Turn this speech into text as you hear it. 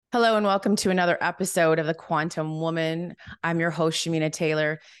Hello and welcome to another episode of The Quantum Woman. I'm your host, Shamina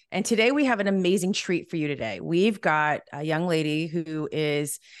Taylor. And today we have an amazing treat for you today. We've got a young lady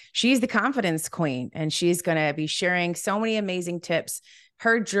she's the confidence queen, and she's going to be sharing so many amazing tips,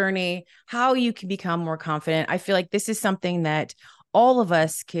 her journey, how you can become more confident. I feel like this is something that all of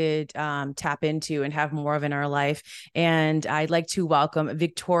us could tap into and have more of in our life. And I'd like to welcome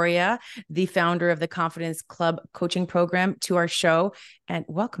Victoria, the founder of the Confidence Club coaching program, to our show. And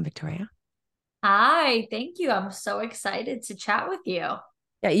welcome, Victoria. Hi, thank you. I'm so excited to chat with you.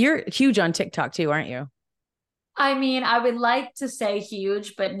 Yeah, you're huge on TikTok too, aren't you? I mean, I would like to say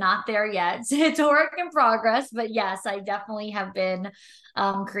huge, but not there yet. It's a work in progress. But yes, I definitely have been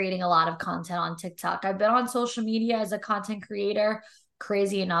creating a lot of content on TikTok. I've been on social media as a content creator,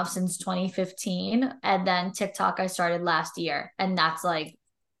 crazy enough, since 2015. And then TikTok, I started last year. And that's like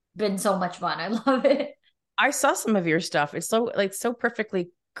been so much fun. I love it. I saw some of your stuff. It's so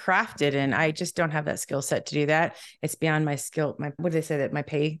perfectly crafted, and I just don't have that skill set to do that. It's beyond my skill. My what do they say that my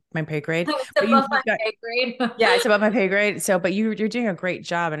pay grade. It's But above my you've got pay grade. Yeah, it's about my pay grade. But you're doing a great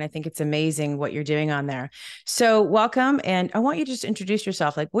job, and I think it's amazing what you're doing on there. So welcome, and I want you to just introduce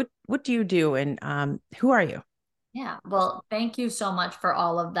yourself. Like, what do you do, and who are you? Yeah, well, thank you so much for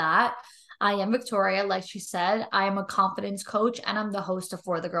all of that. I am Victoria, like she said. I am a confidence coach and I'm the host of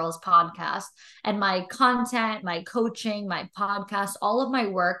For the Girls podcast. And my content, my coaching, my podcast, all of my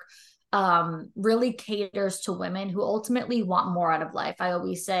work really caters to women who ultimately want more out of life. I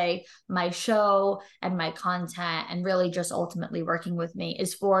always say my show and my content, and really just ultimately working with me,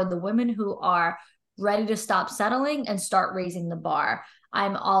 is for the women who are ready to stop settling and start raising the bar.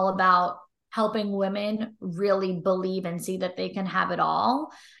 I'm all about helping women really believe and see that they can have it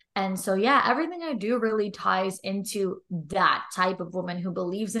all. And so, yeah, everything I do really ties into that type of woman who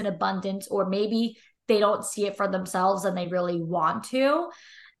believes in abundance, or maybe they don't see it for themselves and they really want to.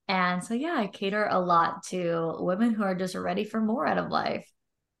 And so, yeah, I cater a lot to women who are just ready for more out of life.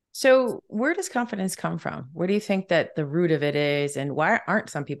 So where does confidence come from? Where do you think that the root of it is, and why aren't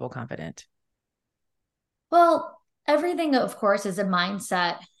some people confident? Well, everything, of course, is a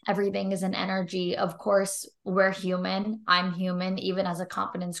mindset. Everything is an energy. Of course, we're human. I'm human. Even as a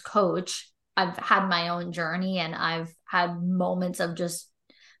confidence coach, I've had my own journey and I've had moments of just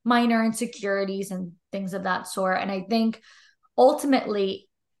minor insecurities and things of that sort. And I think ultimately,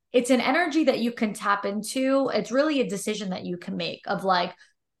 it's an energy that you can tap into. It's really a decision that you can make of like,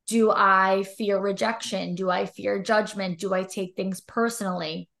 do I fear rejection? Do I fear judgment? Do I take things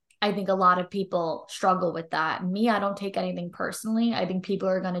personally? I think a lot of people struggle with that. Me, I don't take anything personally. I think people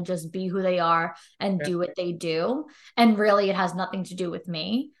are going to just be who they are and Yeah. do what they do. And really, it has nothing to do with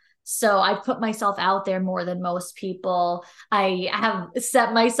me. So I put myself out there more than most people. I have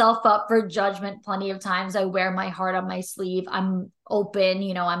set myself up for judgment plenty of times. I wear my heart on my sleeve. I'm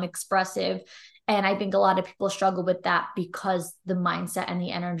open, I'm expressive. And I think a lot of people struggle with that because the mindset and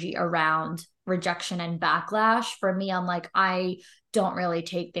the energy around rejection and backlash. For me, I'm like, I don't really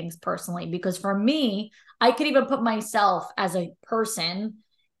take things personally, because for me, I could even put myself as a person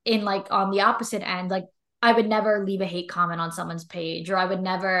in like on the opposite end. Like, I would never leave a hate comment on someone's page, or I would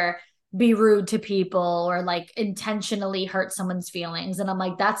never be rude to people or like intentionally hurt someone's feelings. And I'm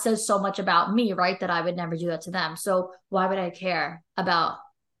like, that says so much about me, right? That I would never do that to them. So why would I care about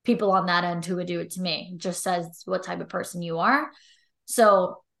people on that end who would do it to me? It just says what type of person you are.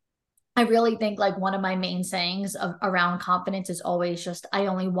 So I really think like one of my main sayings around confidence is always just, I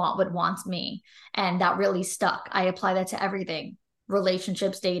only want what wants me. And that really stuck. I apply that to everything: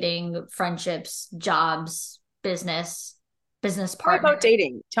 relationships, dating, friendships, jobs, business Tell me partner. about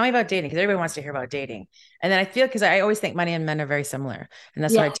dating. Tell me about dating, because everybody wants to hear about dating. And then I feel, because I always think money and men are very similar, and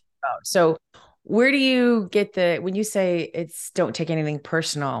that's what I Yeah. talk about. So where do you get when you say it's don't take anything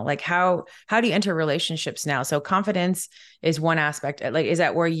personal, like how do you enter relationships now? So confidence is one aspect. Like, is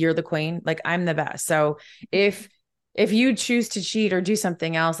that where you're the queen? Like, I'm the best. So if if you choose to cheat or do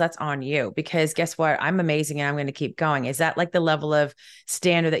something else, that's on you, because guess what? I'm amazing and I'm going to keep going. Is that like the level of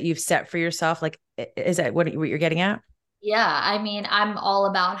standard that you've set for yourself? Like, is that what you're getting at? Yeah, I mean, I'm all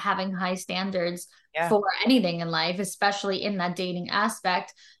about having high standards Yeah. for anything in life, especially in that dating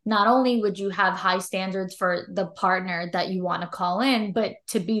aspect. Not only would you have high standards for the partner that you want to call in, but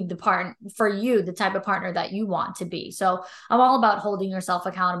to be the part for you, the type of partner that you want to be. So I'm all about holding yourself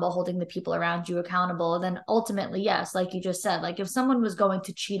accountable, holding the people around you accountable. And then ultimately, yes, like you just said, like if someone was going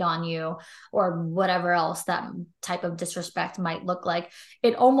to cheat on you or whatever else that type of disrespect might look like,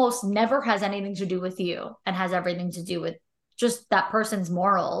 it almost never has anything to do with you and has everything to do with just that person's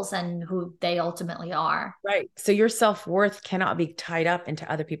morals and who they ultimately are. Right. So your self-worth cannot be tied up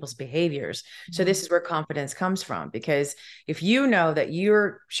into other people's behaviors. So Mhm. this is where confidence comes from, because if you know that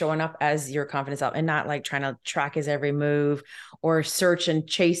you're showing up as your confidence self and not like trying to track his every move or search and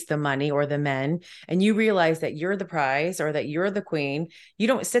chase the money or the men, and you realize that you're the prize or that you're the queen, you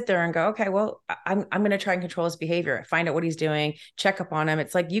don't sit there and go, okay, well, I'm going to try and control his behavior, find out what he's doing, check up on him.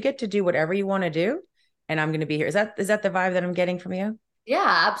 It's like you get to do whatever you want to do, and I'm going to be here. Is that the vibe that I'm getting from you?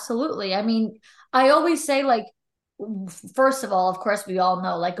 Yeah, absolutely. I mean, I always say, like, first of all, of course, we all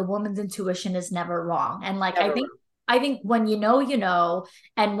know like a woman's intuition is never wrong. And like Never. I think when you know,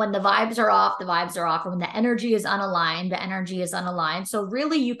 and when the vibes are off, the vibes are off, and when the energy is unaligned, the energy is unaligned. So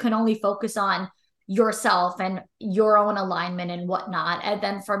really you can only focus on yourself and your own alignment and whatnot. And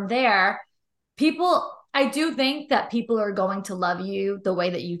then from there, people, I do think that people are going to love you the way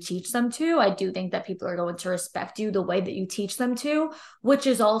that you teach them to. I do think that people are going to respect you the way that you teach them to, which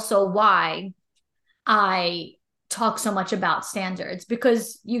is also why I talk so much about standards,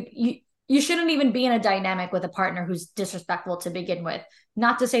 because you shouldn't even be in a dynamic with a partner who's disrespectful to begin with.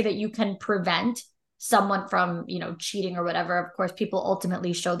 Not to say that you can prevent someone from, cheating or whatever. Of course, people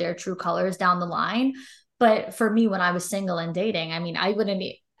ultimately show their true colors down the line. But for me, when I was single and dating, I mean, I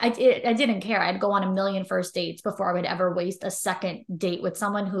didn't care. I'd go on a million first dates before I would ever waste a second date with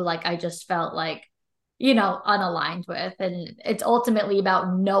someone who like I just felt like unaligned with. And it's ultimately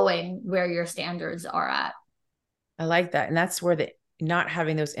about knowing where your standards are at. I like that. And that's where the not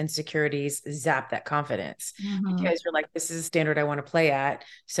having those insecurities zap that confidence, Mm-hmm. because you're like, this is a standard I want to play at.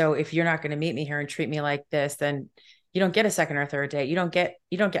 So if you're not going to meet me here and treat me like this, then you don't get a second or third date. You don't get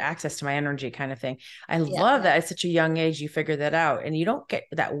access to my energy, kind of thing. I Yeah. love that at such a young age you figure that out. And you don't get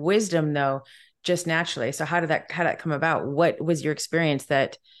that wisdom though, just naturally. So how did that come about? What was your experience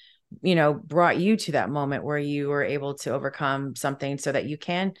that brought you to that moment where you were able to overcome something so that you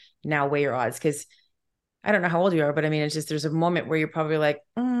can now weigh your odds? Because I don't know how old you are, but I mean, it's just there's a moment where you're probably like,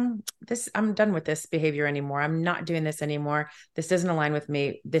 this, I'm done with this behavior anymore. I'm not doing this anymore. This doesn't align with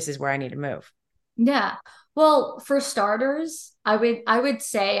me. This is where I need to move. Yeah. Well, for starters, I would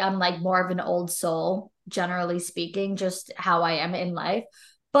say I'm like more of an old soul, generally speaking, just how I am in life.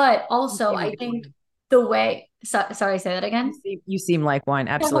 But You also, seem I like think one. sorry, say that You again. seem, you seem like one.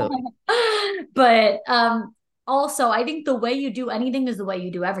 Absolutely. But also I think the way you do anything is the way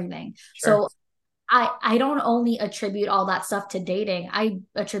you do everything. Sure. So I don't only attribute all that stuff to dating. I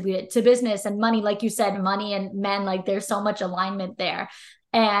attribute it to business and money. Like you said, money and men, like there's so much alignment there.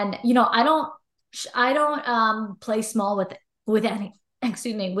 And I don't play small with any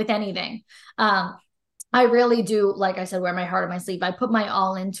excuse me, with anything. Um I really do, like I said, wear my heart on my sleeve. I put my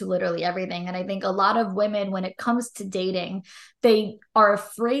all into literally everything. And I think a lot of women, when it comes to dating, they are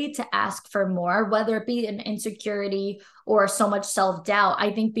afraid to ask for more, whether it be an insecurity or so much self doubt.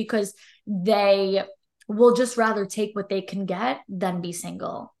 I think because they will just rather take what they can get than be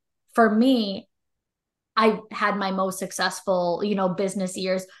single. For me, I had my most successful, business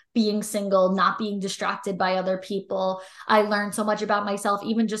years being single, not being distracted by other people. I learned so much about myself,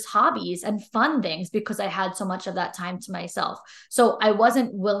 even just hobbies and fun things, because I had so much of that time to myself. So I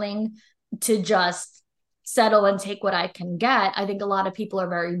wasn't willing to just settle and take what I can get. I think a lot of people are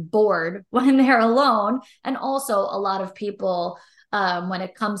very bored when they're alone. And also, a lot of people, when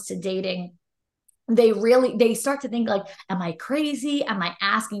it comes to dating, they start to think like, am I crazy? Am I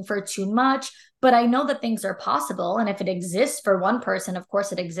asking for too much? But I know that things are possible, and if it exists for one person, of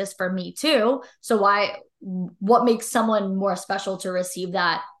course it exists for me too. So what makes someone more special to receive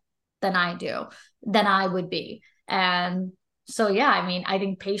that than I would be? And so yeah, I mean, I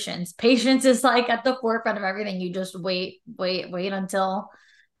think patience is like at the forefront of everything. You just wait until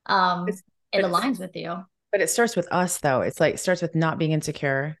um It's, it but it's, aligns with you. but it starts with us though. It's like, it starts with not being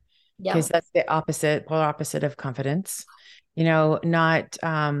insecure, because Yep. that's the opposite, polar opposite of confidence.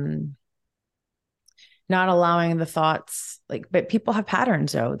 Not allowing the thoughts, like, but people have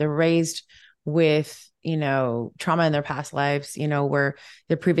patterns though. They're raised with trauma in their past lives, where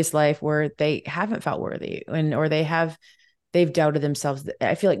their previous life where they haven't felt worthy, or they've doubted themselves.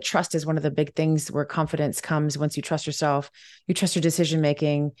 I feel like trust is one of the big things where confidence comes. Once you trust yourself, you trust your decision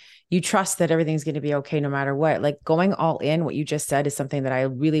making, you trust that everything's going to be okay no matter what. Like going all in, what you just said, is something that I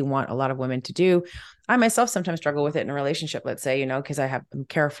really want a lot of women to do. I myself sometimes struggle with it in a relationship, let's say, because I'm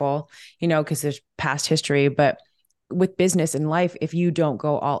careful, because there's past history. But with business and life, if you don't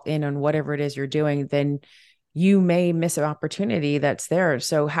go all in on whatever it is you're doing, then you may miss an opportunity that's there.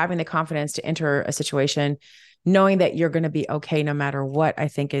 So having the confidence to enter a situation, knowing that you're going to be okay no matter what, I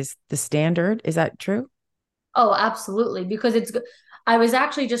think is the standard. Is that true? Oh, absolutely. Because it's good. I was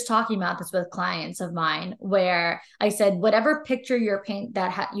actually just talking about this with clients of mine where I said, whatever picture you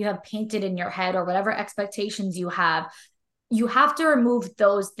have painted in your head or whatever expectations you have to remove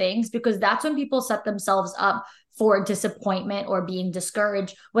those things because that's when people set themselves up for disappointment or being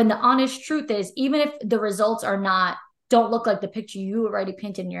discouraged. When the honest truth is, even if the results don't look like the picture you already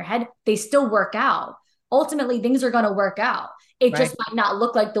painted in your head, they still work out. Ultimately, things are going to work out. It Right. just might not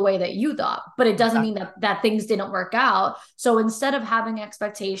look like the way that you thought, but it doesn't mean that things didn't work out. So instead of having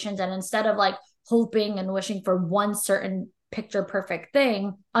expectations and instead of like hoping and wishing for one certain picture perfect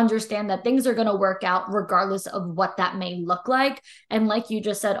thing, understand that things are going to work out regardless of what that may look like. And like you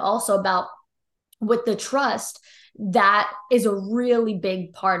just said, also about with the trust, that is a really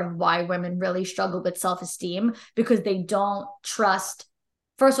big part of why women really struggle with self-esteem because they don't trust.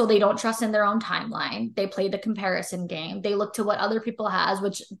 First of all, they don't trust in their own timeline. They play the comparison game. They look to what other people has,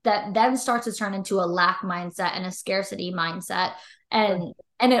 which that then starts to turn into a lack mindset and a scarcity mindset. And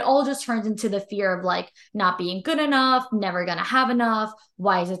it all just turns into the fear of like not being good enough, never gonna have enough.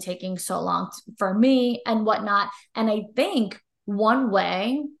 Why is it taking so long for me and whatnot? And I think one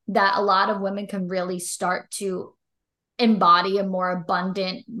way that a lot of women can really start to embody a more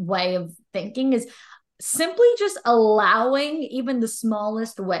abundant way of thinking is simply just allowing even the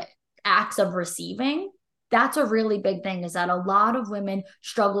smallest acts of receiving. That's a really big thing is that a lot of women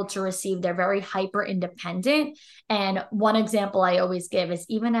struggle to receive. They're very hyper independent. And one example I always give is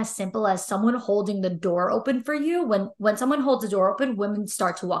even as simple as someone holding the door open for you. When someone holds the door open, women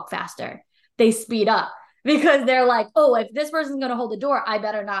start to walk faster. They speed up because they're like, oh, if this person's going to hold the door, I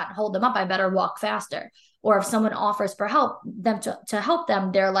better not hold them up. I better walk faster. Or if someone offers for help, them to help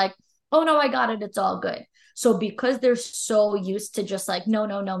them, they're like, oh no, I got it. It's all good. So because they're so used to just like, no,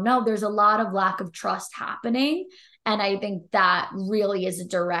 no, no, no, there's a lot of lack of trust happening. And I think that really is a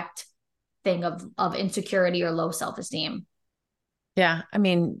direct thing of insecurity or low self-esteem. Yeah. I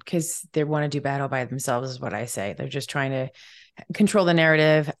mean, because they want to do battle by themselves is what I say. They're just trying to control the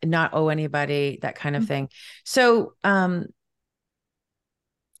narrative, not owe anybody, that kind of thing. So,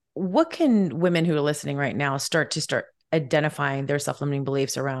 what can women who are listening right now start identifying their self-limiting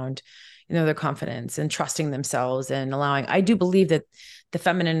beliefs around, their confidence and trusting themselves and allowing? I do believe that the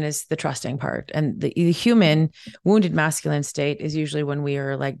feminine is the trusting part, and the human wounded masculine state is usually when we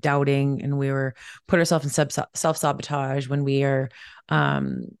are like doubting and we were put ourselves in self-sabotage, when we are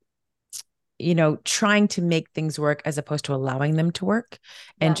trying to make things work as opposed to allowing them to work.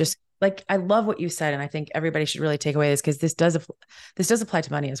 And Yeah. just like, I love what you said. And I think everybody should really take away this because this does apply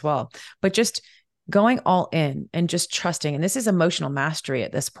to money as well, but just going all in and just trusting. And this is emotional mastery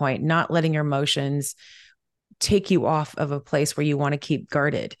at this point, not letting your emotions take you off of a place where you want to keep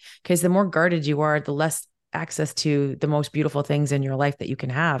guarded. Because the more guarded you are, the less access to the most beautiful things in your life that you can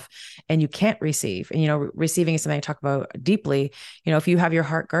have and you can't receive. And, receiving is something I talk about deeply. If you have your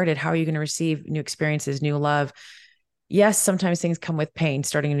heart guarded, how are you going to receive new experiences, new love? Yes, sometimes things come with pain,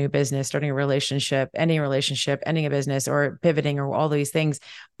 starting a new business, starting a relationship, ending a business, or pivoting, or all these things,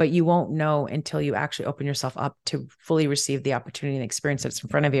 but you won't know until you actually open yourself up to fully receive the opportunity and experience that's in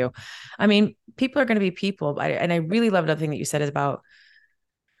front of you. I mean, people are going to be people. And I really love another thing that you said is about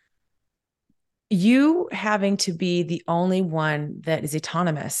you having to be the only one that is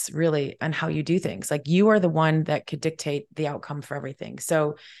autonomous really on how you do things. Like you are the one that could dictate the outcome for everything.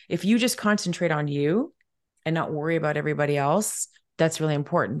 So if you just concentrate on you and not worry about everybody else, that's really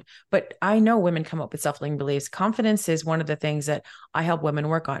important. But I know women come up with self-limiting beliefs. Confidence is one of the things that I help women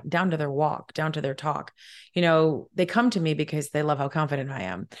work on, down to their walk, down to their talk. They come to me because they love how confident I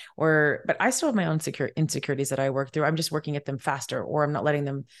am, but I still have my own insecurities that I work through. I'm just working at them faster, or I'm not letting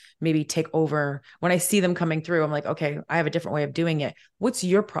them maybe take over. When I see them coming through, I'm like, okay, I have a different way of doing it. What's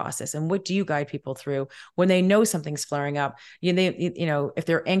your process? And what do you guide people through when they know something's flaring up? If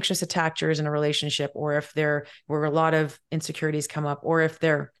they're anxious attachers in a relationship, or if there were a lot of insecurities come up, or if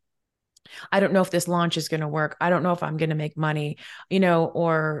I don't know if this launch is going to work. I don't know if I'm going to make money,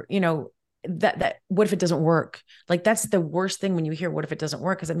 or, that what if it doesn't work? Like, that's the worst thing when you hear, what if it doesn't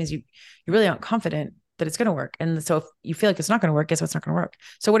work? Cause that means you really aren't confident that it's going to work. And so if you feel like it's not going to work, guess what's not going to work?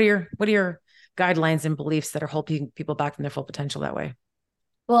 So what are your guidelines and beliefs that are holding people back from their full potential that way?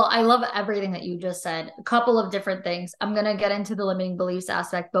 Well, I love everything that you just said. A couple of different things. I'm going to get into the limiting beliefs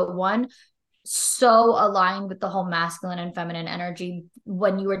aspect, but one, so aligned with the whole masculine and feminine energy.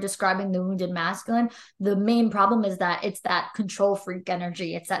 When you were describing the wounded masculine, the main problem is that it's that control freak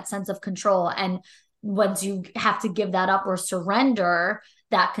energy. It's that sense of control. And once you have to give that up or surrender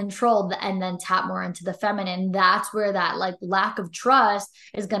that control and then tap more into the feminine, that's where that like lack of trust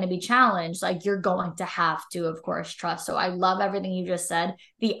is going to be challenged. Like you're going to have to, of course, trust. So I love everything you just said.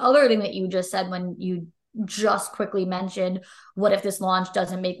 The other thing that you just said when you just quickly mentioned, what if this launch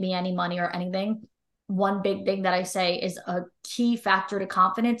doesn't make me any money or anything? One big thing that I say is a key factor to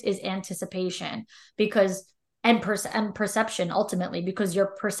confidence is anticipation, because and perception ultimately, because your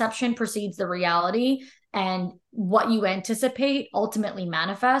perception precedes the reality, and what you anticipate ultimately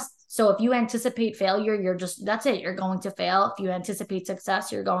manifests. So if you anticipate failure, you're just, that's it, you're going to fail. If you anticipate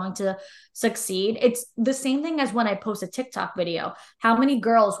success, you're going to succeed. It's the same thing as when I post a TikTok video. How many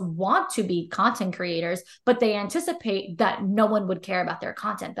girls want to be content creators, but they anticipate that no one would care about their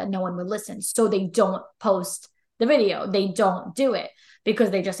content, that no one would listen, so they don't post the video, they don't do it, because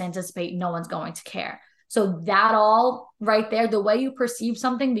they just anticipate no one's going to care. So that all right there, the way you perceive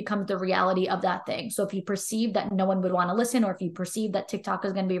something becomes the reality of that thing. So if you perceive that no one would want to listen, or if you perceive that TikTok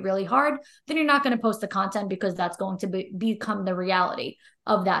is going to be really hard, then you're not going to post the content, because that's going to become the reality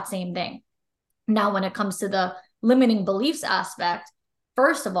of that same thing. Now, when it comes to the limiting beliefs aspect,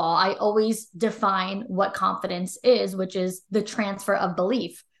 first of all, I always define what confidence is, which is the transfer of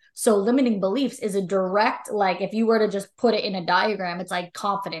belief. So limiting beliefs is a direct, like if you were to just put it in a diagram, it's like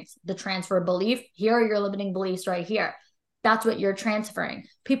confidence, the transfer of belief. Here are your limiting beliefs right here. That's what you're transferring.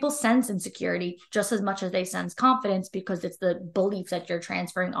 People sense insecurity just as much as they sense confidence, because it's the beliefs that you're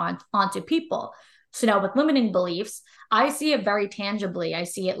transferring onto people. So now with limiting beliefs, I see it very tangibly. I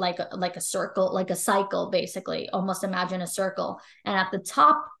see it like a circle, like a cycle, basically. Almost imagine a circle. And at the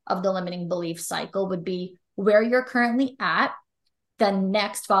top of the limiting belief cycle would be where you're currently at. Then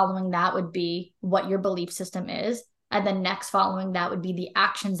next following that would be what your belief system is. And then next following that would be the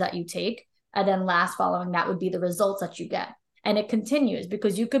actions that you take. And then last following that would be the results that you get. And it continues,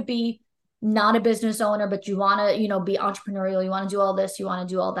 because you could be not a business owner, but you want to, be entrepreneurial. You want to do all this, you want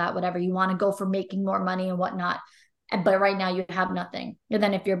to do all that, whatever. You want to go for making more money and whatnot. But right now you have nothing. And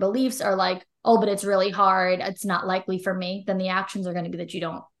then if your beliefs are like, oh, but it's really hard, it's not likely for me, then the actions are going to be that you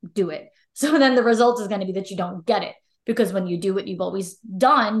don't do it. So then the result is going to be that you don't get it. Because when you do what you've always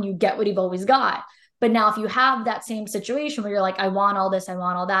done, you get what you've always got. But now if you have that same situation where you're like, I want all this, I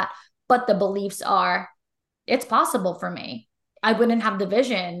want all that, but the beliefs are, it's possible for me, I wouldn't have the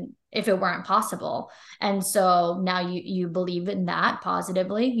vision if it weren't possible. And so now you believe in that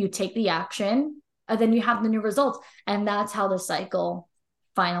positively, you take the action, and then you have the new results. And that's how the cycle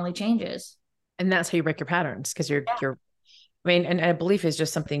finally changes. And that's how you break your patterns, because you're I mean, and a belief is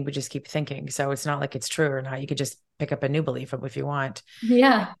just something we just keep thinking. So it's not like it's true or not. You could just pick up a new belief if you want.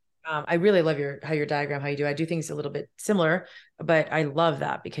 Yeah. I really love your diagram, how you do. I do things a little bit similar, but I love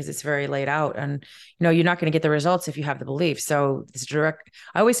that because it's very laid out, and you're not going to get the results if you have the belief. So it's direct.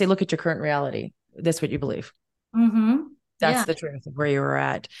 I always say, look at your current reality. That's what you believe. Mm-hmm. That's Yeah. the truth of where you were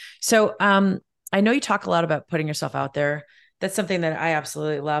at. So, I know you talk a lot about putting yourself out there. That's something that I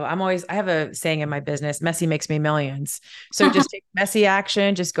absolutely love. I have a saying in my business, messy makes me millions. So just take messy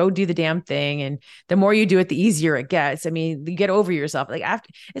action, just go do the damn thing. And the more you do it, the easier it gets. I mean, you get over yourself. Like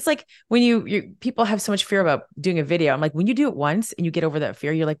after, it's like when people have so much fear about doing a video. I'm like, when you do it once and you get over that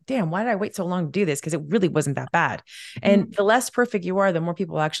fear, you're like, damn, why did I wait so long to do this? Because it really wasn't that bad. And the less perfect you are, the more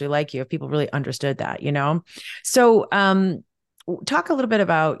people actually like you, if people really understood that. So, talk a little bit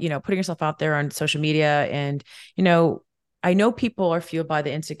about, putting yourself out there on social media. And, I know people are fueled by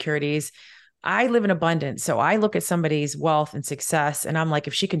the insecurities. I live in abundance. So I look at somebody's wealth and success and I'm like,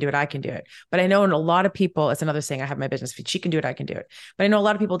 if she can do it, I can do it. But I know in a lot of people, it's another saying, I have my business. If she can do it, I can do it. But I know a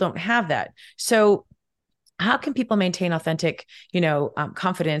lot of people don't have that. So how can people maintain authentic,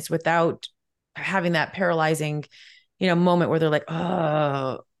 confidence without having that paralyzing, moment where they're like,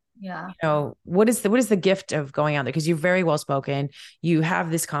 oh, Yeah. what is the gift of going out there? Because you're very well spoken. You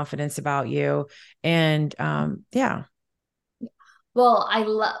have this confidence about you. And yeah. Well, I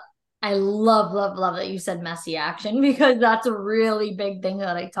love that you said messy action, because that's a really big thing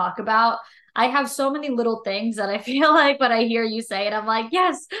that I talk about. I have so many little things that I feel like when I hear you say it, I'm like,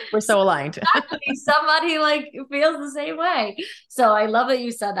 yes, We're so aligned. somebody like feels the same way. So I love that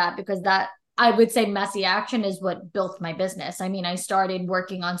you said that, because that, I would say messy action is what built my business. I mean, I started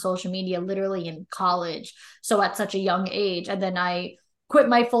working on social media literally in college. So at such a young age. And then I quit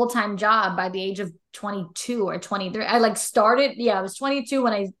my full-time job by the age of 22 or 23. I like started, yeah, I was 22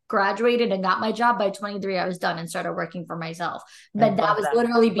 when I graduated and got my job. By 23, I was done and started working for myself. I But that love was that.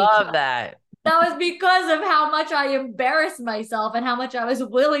 literally because Love that. of how much I embarrassed myself and how much I was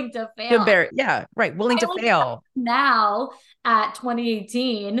willing to fail. Yeah, right. Willing to fail. Now at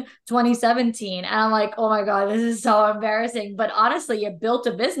 2018, 2017, and I'm like, oh my God, this is so embarrassing. But honestly, it built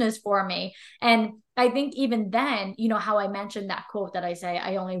a business for me. And I think even then, how I mentioned that quote that I say,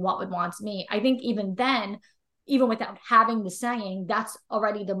 I only want what wants me. I think even then, even without having the saying, that's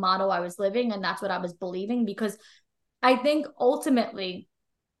already the motto I was living, and that's what I was believing. Because I think ultimately,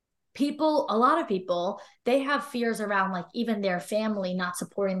 a lot of people, they have fears around like even their family not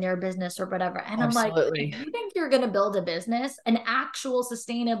supporting their business or whatever. And I'm like, if Absolutely. you think you're going to build a business, an actual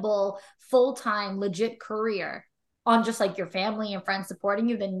sustainable, full-time, legit career on just like your family and friends supporting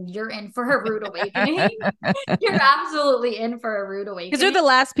you, then you're in for a rude awakening. You're absolutely in for a rude Because they're awakening. the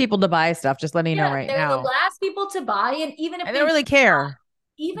last people to buy stuff, just letting you know Yeah, right they're the now. last people to buy. And even if And they don't they really care.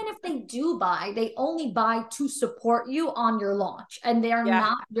 even if they do buy, they only buy to support you on your launch and they're Yeah.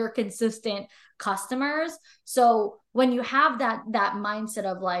 not your consistent customers. So when you have that mindset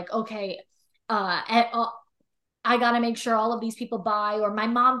of like, okay, I got to make sure all of these people buy, or my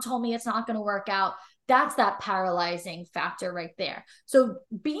mom told me it's not going to work out. That's that paralyzing factor right there. So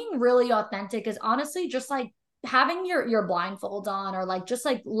being really authentic is honestly just like having your blindfold on, or like just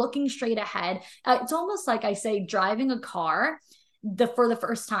like looking straight ahead. It's almost like I say driving a car for the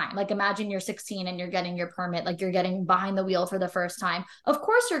first time. Like imagine you're 16 and you're getting your permit, like you're getting behind the wheel for the first time. Of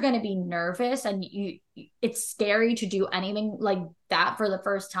course you're going to be nervous, and it's scary to do anything like that for the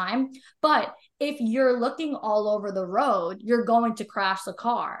first time. But if you're looking all over the road, you're going to crash the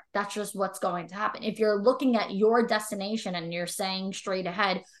car. That's just what's going to happen. If you're looking at your destination and you're saying straight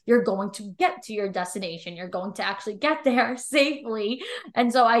ahead, you're going to get to your destination. You're going to actually get there safely.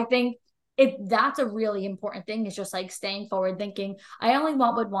 And so I think that's a really important thing, is just like staying forward thinking. I only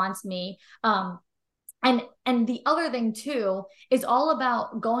want what wants me. And the other thing too is all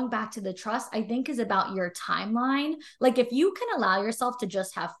about going back to the trust. I think is about your timeline. Like if you can allow yourself to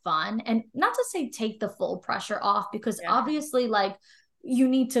just have fun, and not to say take the full pressure off, because Yeah. obviously like you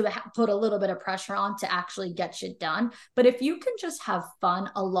need to put a little bit of pressure on to actually get shit done. But if you can just have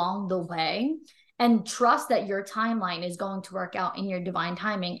fun along the way and trust that your timeline is going to work out in your divine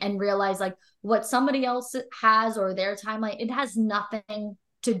timing, and realize like what somebody else has or their timeline, it has nothing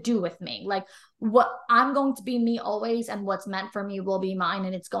to do with me. Like what I'm going to be me always, and what's meant for me will be mine,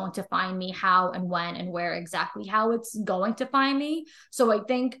 and it's going to find me how and when and where exactly how it's going to find me. So I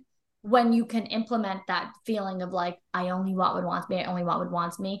think when you can implement that feeling of like, I only want what wants me, I only want what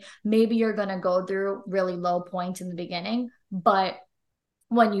wants me, maybe you're going to go through really low points in the beginning, but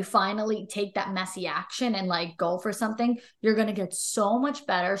when you finally take that messy action and like go for something, you're going to get so much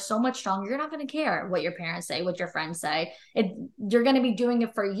better, so much stronger. You're not going to care what your parents say, what your friends say. You're going to be doing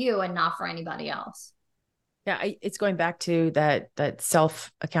it for you and not for anybody else. Yeah, it's going back to that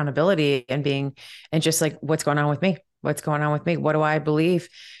self accountability and being, and just like, what's going on with me? What's going on with me? What do I believe?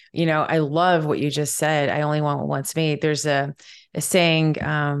 I love what you just said. I only want what wants me. There's a saying,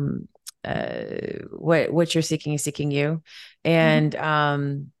 what you're seeking is seeking you. Mhm. And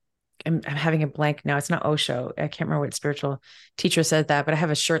I'm having a blank now. It's not Osho. I can't remember what spiritual teacher said that, but I have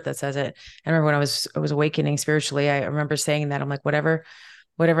a shirt that says it. I remember when I was awakening spiritually, I remember saying that. I'm like, whatever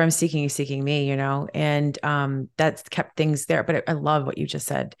I'm seeking is seeking me, and that's kept things there. But I love what you just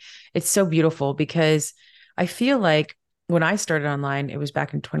said. It's so beautiful, because I feel like when I started online, it was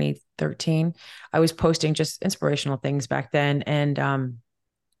back in 2013. I was posting just inspirational things back then, and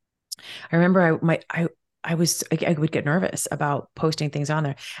I remember I would get nervous about posting things on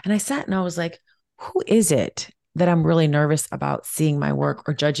there, and I sat and I was like, who is it that I'm really nervous about seeing my work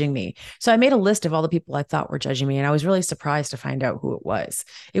or judging me? So I made a list of all the people I thought were judging me, and I was really surprised to find out who it was.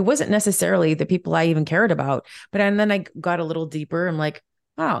 It wasn't necessarily the people I even cared about, but and then I got a little deeper. I'm like,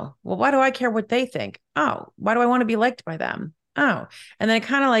 oh, well, why do I care what they think? Oh, why do I want to be liked by them? Oh, and then I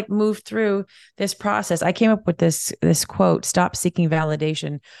kind of like moved through this process. I came up with this quote: "Stop seeking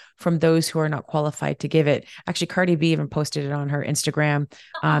validation from those who are not qualified to give it." Actually, Cardi B even posted it on her Instagram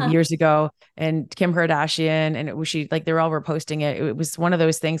years ago, and Kim Kardashian, and it was she like they all were posting it. It was one of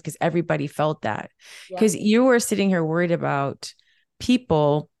those things because everybody felt that, Yep. because you were sitting here worried about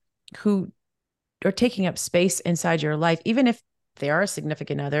people who are taking up space inside your life, even if they are a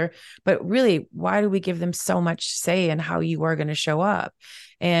significant other. But really, why do we give them so much say in how you are going to show up?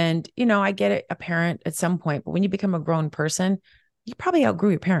 And, I get it, a parent at some point, but when you become a grown person, you probably outgrew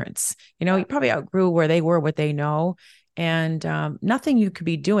your parents. You Yep. probably outgrew where they were, what they know. And nothing you could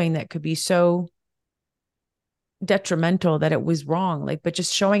be doing that could be so detrimental that it was wrong. Like, but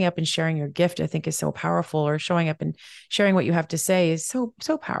just showing up and sharing your gift, I think, is so powerful. Or showing up and sharing what you have to say is so,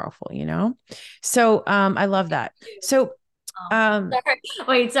 so powerful. So I love that. So Sorry.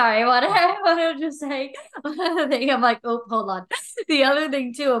 Wait, sorry. I want to just say one thing. I'm like, oh, hold on. The other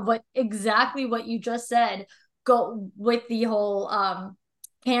thing too of what exactly what you just said, go with the whole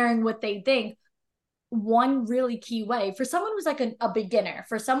caring what they think. One really key way for someone who's like a beginner,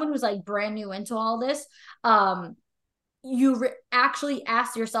 for someone who's like brand new into all this, um, actually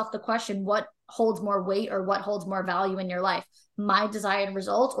ask yourself the question, what holds more weight or what holds more value in your life, my desired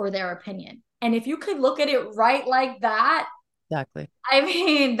result or their opinion? And if you could look at it right like that, Exactly. I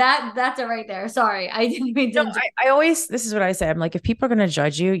mean, that's it right there. Sorry, I didn't mean to No, interrupt. I always, this is what I say. I'm like, if people are going to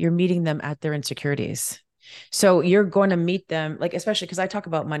judge you, you're meeting them at their insecurities. So you're going to meet them, like, especially because I talk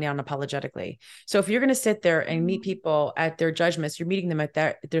about money unapologetically. So if you're going to sit there and meet people at their judgments, you're meeting them at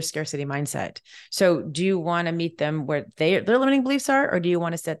their scarcity mindset. So do you want to meet them where their limiting beliefs are, or do you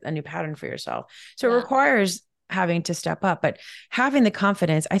want to set a new pattern for yourself? So it Yeah. requires having to step up, but having the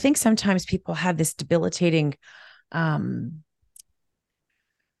confidence. I think sometimes people have this debilitating um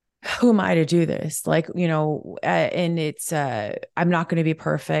who am I to do this? Like, and it's, I'm not going to be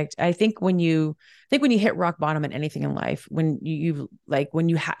perfect. I think when you hit rock bottom in anything in life, when you like, when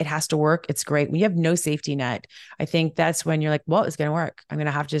it has to work, it's great. When you have no safety net, I think that's when you're like, well, it's going to work. I'm going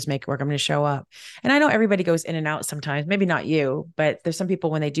to have to just make it work. I'm going to show up. And I know everybody goes in and out sometimes, maybe not you, but there's some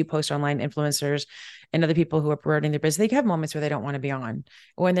people when they do post online, influencers and other people who are promoting their business, they have moments where they don't want to be on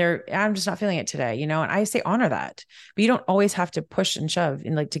when I'm just not feeling it today, and I say honor that, but you don't always have to push and shove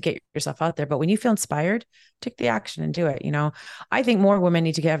and like to get yourself out there. But when you feel inspired, take the action and do it. I think more women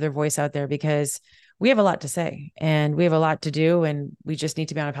need to have their voice out there because we have a lot to say and we have a lot to do, and we just need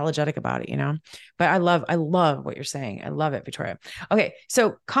to be unapologetic about it. But I love what you're saying. I love it, Victoria. Okay.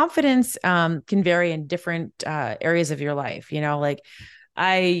 So confidence can vary in different areas of your life. Like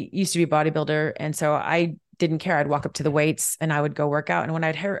I used to be a bodybuilder. And so I didn't care. I'd walk up to the weights and I would go work out. And when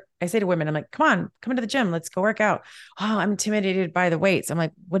I say to women, I'm like, come into the gym. Let's go work out. Oh, I'm intimidated by the weights. I'm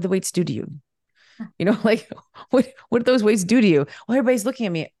like, what do the weights do to you? Like what do those weights do to you? Well, everybody's looking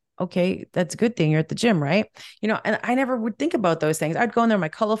at me. Okay, that's a good thing. You're at the gym, right? And I never would think about those things. I'd go in there, my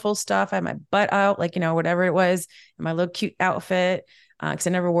colorful stuff. I had my butt out, like, whatever it was, in my little cute outfit. Cause I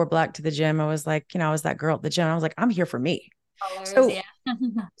never wore black to the gym. I was like, I was that girl at the gym. I was like, I'm here for me. Colors, So yeah.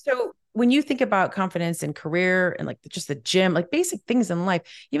 so when you think about confidence and career and like just the gym, like basic things in life,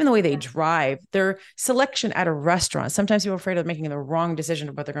 even the way they drive, their selection at a restaurant, sometimes people are afraid of making the wrong decision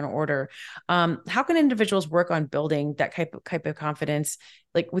of what they're going to order. How can individuals work on building that type of confidence,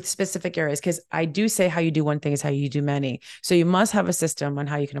 like with specific areas? Because I do say how you do one thing is how you do many. So you must have a system on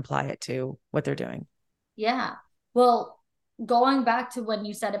how you can apply it to what they're doing. Yeah. Well, going back to when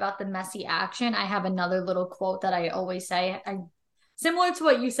you said about the messy action, I have another little quote that I always say. Similar to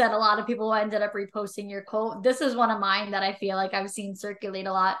what you said, a lot of people ended up reposting your quote. This is one of mine that I feel like I've seen circulate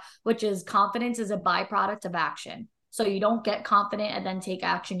a lot, which is confidence is a byproduct of action. So you don't get confident and then take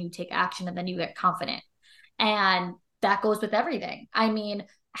action. You take action and then you get confident. And that goes with everything. I mean,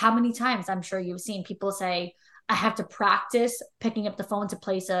 how many times I'm sure you've seen people say, I have to practice picking up the phone to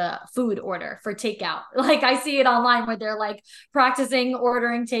place a food order for takeout. Like I see it online where they're like practicing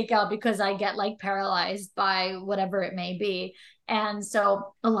ordering takeout because I get like paralyzed by whatever it may be. And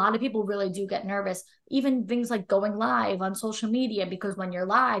so a lot of people really do get nervous, even things like going live on social media, because when you're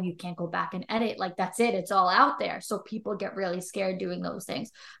live, you can't go back and edit. Like that's it, it's all out there. So people get really scared doing those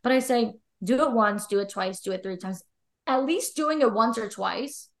things. But I say, do it once, do it twice, do it three times. At least doing it once or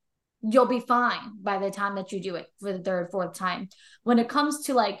twice, you'll be fine by the time that you do it for the third, fourth time. When it comes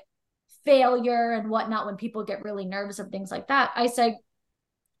to like failure and whatnot, when people get really nervous of things like that, I say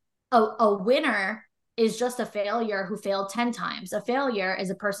a winner is just a failure who failed 10 times. A failure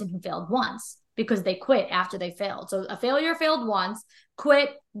is a person who failed once because they quit after they failed. So a failure failed once, quit,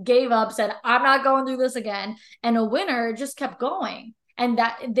 gave up, said, I'm not going through this again. And a winner just kept going. And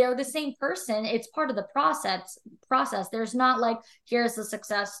that they're the same person. It's part of the process. There's not like, here's the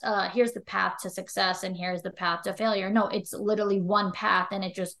success, here's the path to success, and here's the path to failure. No, it's literally one path and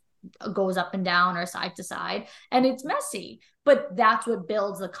it just goes up and down or side to side. And it's messy. But that's what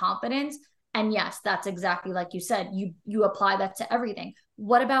builds the confidence. And yes, that's exactly like you said. You apply that to everything.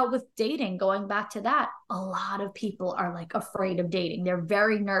 What about with dating? Going back to that, a lot of people are like afraid of dating. They're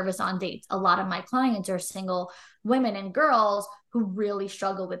very nervous on dates. A lot of my clients are single women and girls who really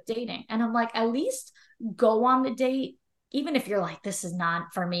struggle with dating. And I'm like, at least go on the date, even if you're like, this is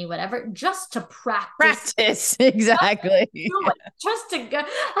not for me, whatever, just to practice. Practice. Exactly. Do it. Just to go.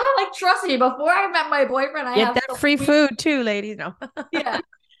 I like, trust me, before I met my boyfriend, I Get have that some free weird, food too, ladies. No. yeah.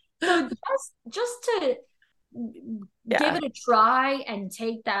 So just to give Yeah. it a try and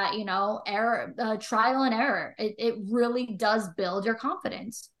take that, error, trial and error. It really does build your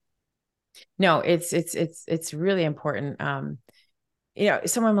confidence. No, it's really important.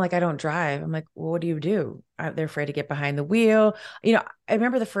 Someone like, I don't drive. I'm like, well, what do you do? They're afraid to get behind the wheel. I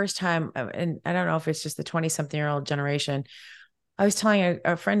remember the first time, and I don't know if it's just the 20-something-year-old generation. I was telling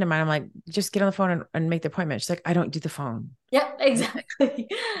a friend of mine, I'm like, just get on the phone and make the appointment. She's like, I don't do the phone. Yep, exactly.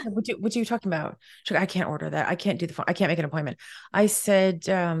 I said, what are you talking about? She's like, I can't order that. I can't do the phone. I can't make an appointment. I said,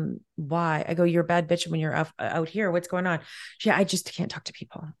 why? I go, you're a bad bitch when you're out here. What's going on? Yeah, I just can't talk to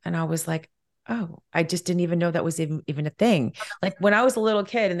people. And I was like, oh, I just didn't even know that was even a thing. Like when I was a little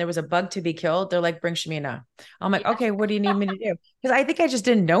kid and there was a bug to be killed, they're like, bring Shamina. I'm like, Yeah. okay, what do you need me to do? Because I think I just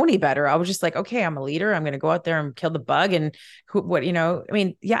didn't know any better. I was just like, okay, I'm a leader. I'm going to go out there and kill the bug. And what, I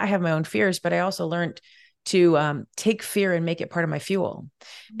mean, yeah, I have my own fears, but I also learned to take fear and make it part of my fuel.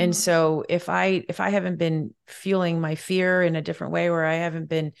 And Mhm. so if I haven't been fueling my fear in a different way, where I haven't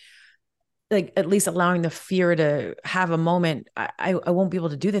been like at least allowing the fear to have a moment, I won't be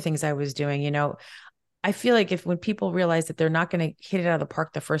able to do the things I was doing. I feel like if when people realize that they're not going to hit it out of the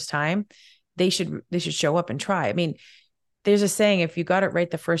park the first time, they should show up and try. I mean, there's a saying, if you got it right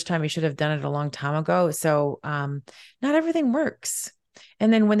the first time, you should have done it a long time ago. So not everything works.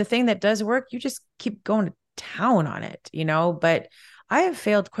 And then when the thing that does work, you just keep going to town on it. But I have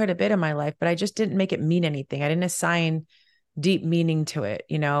failed quite a bit in my life, but I just didn't make it mean anything. I didn't assign deep meaning to it.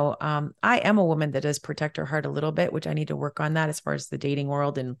 I am a woman that does protect her heart a little bit, which I need to work on that as far as the dating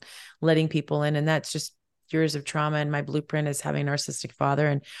world and letting people in. And that's just years of trauma. And my blueprint is having a narcissistic father,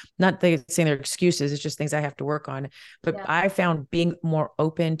 and not saying they're excuses. It's just things I have to work on. But Yeah. I found being more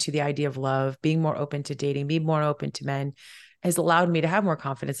open to the idea of love, being more open to dating, being more open to men has allowed me to have more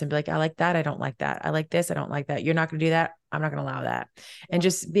confidence and be like, I like that. I don't like that. I like this. I don't like that. You're not going to do that. I'm not going to allow that. And Yeah.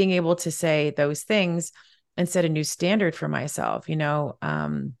 just being able to say those things and set a new standard for myself. What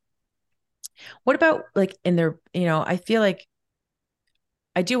about like in their, I feel like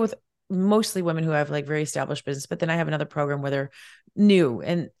I deal with mostly women who have like very established business, but then I have another program where they're new.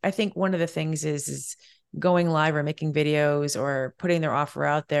 And I think one of the things is going live or making videos or putting their offer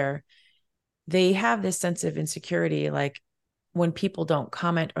out there. They have this sense of insecurity, like when people don't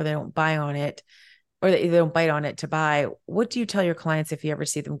comment or they don't buy on it, or they don't bite on it to buy. What do you tell your clients if you ever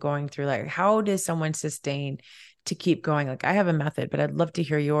see them going through, like, how does someone sustain to keep going? Like, I have a method, but I'd love to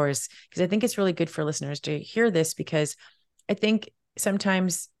hear yours, because I think it's really good for listeners to hear this, because I think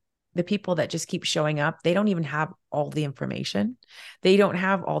sometimes the people that just keep showing up, they don't even have all the information. They don't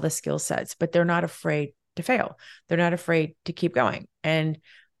have all the skill sets, but they're not afraid to fail. They're not afraid to keep going. And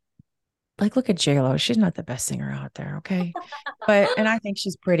like, look at JLo. She's not the best singer out there. Okay. And I think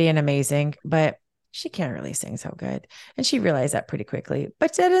she's pretty and amazing, but she can't really sing so good. And she realized that pretty quickly,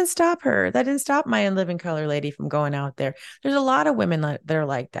 but that didn't stop her. That didn't stop my In Living Color lady from going out there. There's a lot of women that are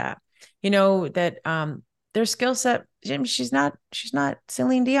like that, their skill set, she's not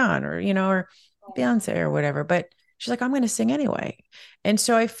Celine Dion or Beyonce or whatever, but she's like, I'm going to sing anyway. And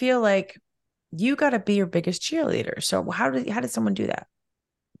so I feel like you got to be your biggest cheerleader. So how did someone do that?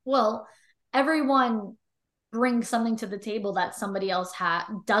 Well, everyone brings something to the table that somebody else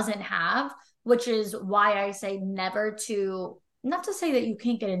doesn't have, which is why I say never to, not to say that you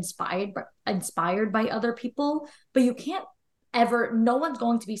can't get inspired by other people, but you can't ever, no one's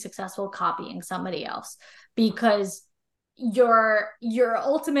going to be successful copying somebody else, because you're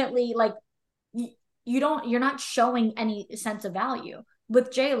ultimately like, you're not showing any sense of value.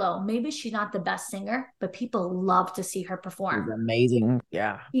 With J Lo, maybe she's not the best singer, but people love to see her She's perform. amazing.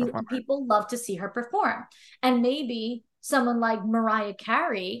 Yeah. Performer. People love to see her perform. And maybe someone like Mariah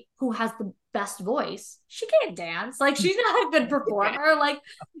Carey, who has the best voice, she can't dance. Like, she's not a good performer. Like,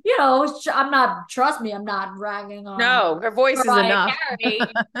 trust me, I'm not ragging on No, her voice is Mariah enough. Carey.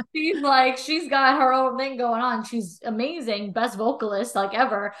 She's got her own thing going on. She's amazing, best vocalist like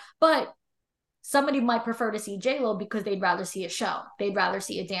ever. But somebody might prefer to see J-Lo because they'd rather see a show. They'd rather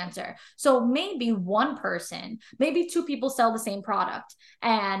see a dancer. So maybe one person, maybe two people sell the same product,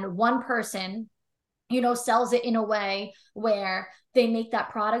 and one person, sells it in a way where they make that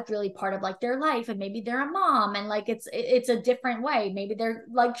product really part of like their life, and maybe they're a mom, and like it's a different way. Maybe they're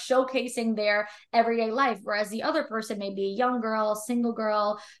like showcasing their everyday life, whereas the other person may be a young girl, single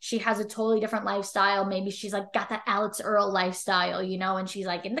girl, she has a totally different lifestyle. Maybe she's like got that Alex Earl lifestyle, and she's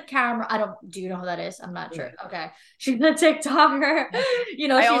like in the camera. I don't Do you know who that is? I'm not sure. Okay. She's a TikToker. I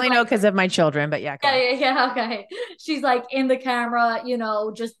She's only know because of my children, but yeah, go yeah, on. yeah, yeah. Okay. She's like in the camera,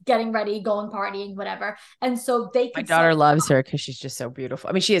 just getting ready, going partying, whatever. And so they My could sell. daughter loves her because she's just so beautiful.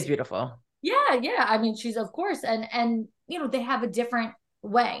 I mean, she is beautiful. Yeah, yeah. I mean, she's of course, and they have a different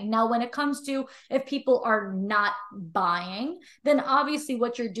way. Now, when it comes to if people are not buying, then obviously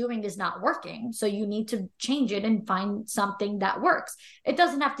what you're doing is not working. So you need to change it and find something that works. It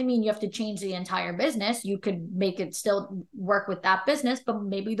doesn't have to mean you have to change the entire business. You could make it still work with that business, but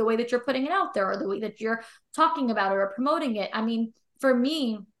maybe the way that you're putting it out there, or the way that you're talking about it or promoting it. I mean, for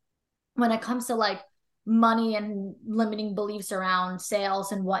me, when it comes to like money and limiting beliefs around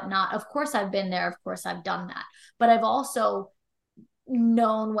sales and whatnot, of course I've been there. Of course I've done that. But I've also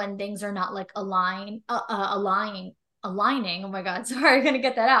known when things are not like aligning. Oh my God, sorry, I'm gonna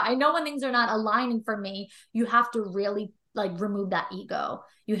get that out. I know when things are not aligning for me, you have to really like remove that ego.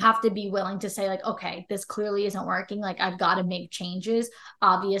 You have to be willing to say like, okay, this clearly isn't working. Like I've got to make changes.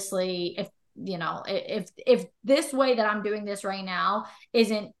 Obviously, if you know, if this way that I'm doing this right now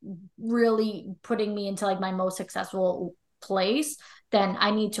isn't really putting me into like my most successful place, then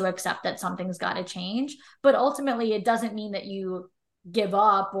I need to accept that something's got to change. But ultimately, it doesn't mean that you give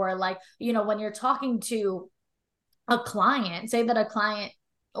up or like, you know, when you're talking to a client, say that a client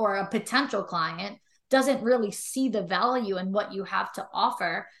or a potential client doesn't really see the value in what you have to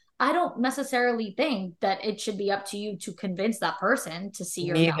offer, I don't necessarily think that it should be up to you to convince that person to see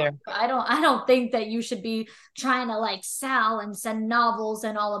your value. Neither. I don't think that you should be trying to like sell and send novels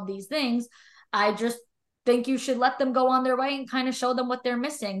and all of these things. I just think you should let them go on their way and kind of show them what they're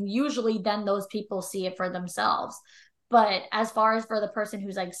missing. Usually then those people see it for themselves. But as far as for the person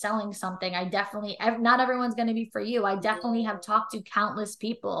who's like selling something, I definitely, not everyone's going to be for you. I definitely have talked to countless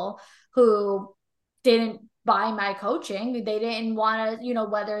people who didn't buy my coaching. They didn't want to, you know,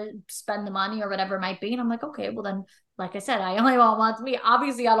 whether spend the money or whatever it might be. And I'm like, okay, well then, like I said, I only want me.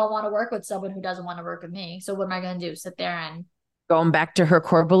 Obviously, I don't want to work with someone who doesn't want to work with me. So what am I going to do? Sit there and Going back to her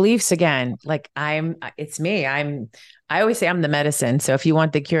core beliefs again. Like it's me. I always say I'm the medicine. So if you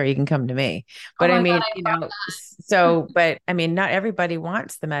want the cure, you can come to me. oh But I my God, mean, I you love know, that. but I mean, not everybody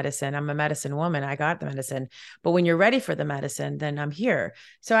wants the medicine. I'm a medicine woman. I got the medicine. But when you're ready for the medicine, then I'm here.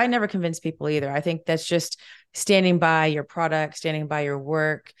 So I never convince people either. I think that's just standing by your product, standing by your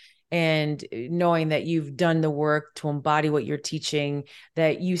work, and knowing that you've done the work to embody what you're teaching,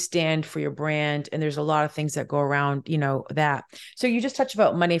 that you stand for your brand. And there's a lot of things that go around, you know, that. So you just touched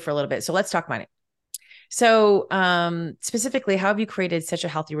about money for a little bit. So let's talk money. So specifically, how have you created such a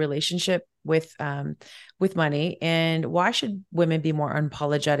healthy relationship with money, and why should women be more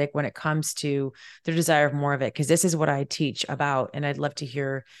unapologetic when it comes to their desire of more of it? Because this is what I teach about, and I'd love to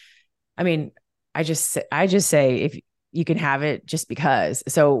hear. I mean, I just say if you can have it just because.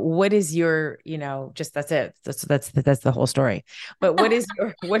 So what is your, you know, just that's it. That's the whole story. But what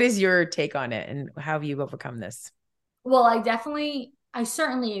is your take on it, and how have you overcome this? Well, I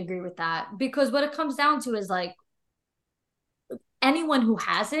certainly agree with that because what it comes down to is like anyone who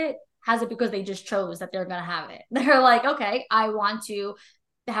has it because they just chose that they're going to have it. They're like, okay, I want to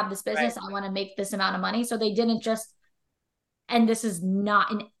have this Right. business. I want to make this amount of money. So they didn't just, and this is not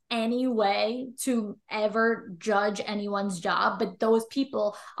in any way to ever judge anyone's job, but those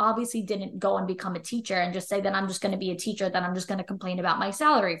people obviously didn't go and become a teacher and just say that I'm just going to be a teacher, that I'm just going to complain about my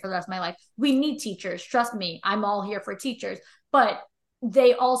salary for the rest of my life. We need teachers. Trust me, I'm all here for teachers. But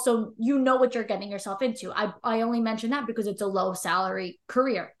they also, you know what you're getting yourself into. I only mention that because it's a low salary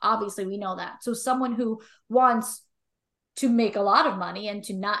career. Obviously, we know that. So someone who wants to make a lot of money and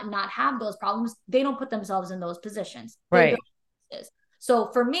to not have those problems, they don't put themselves in those positions. They build Right. businesses.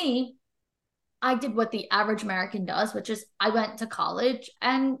 So for me, I did what the average American does, which is I went to college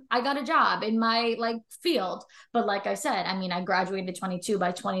and I got a job in my like field. But like I said, I mean, I graduated 22,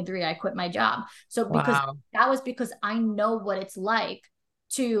 by 23, I quit my job. So because Wow. that was because I know what it's like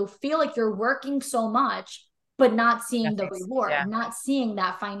to feel like you're working so much, but not seeing the Nothing's, yeah. reward, not seeing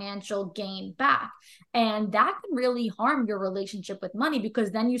that financial gain back. And that can really harm your relationship with money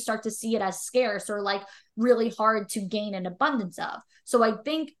because then you start to see it as scarce or like really hard to gain an abundance of. So I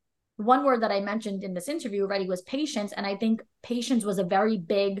think one word that I mentioned in this interview already was patience. And I think patience was a very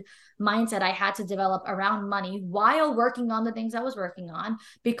big mindset I had to develop around money while working on the things I was working on,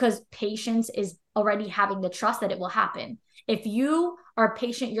 because patience is already having the trust that it will happen. If you are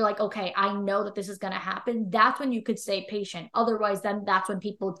patient, you're like, okay, I know that this is going to happen. That's when you could stay patient. Otherwise, then that's when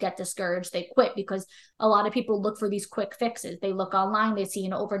people get discouraged. They quit because a lot of people look for these quick fixes. They look online, they see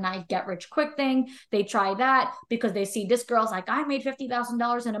an overnight get rich quick thing. They try that because they see this girl's like, I made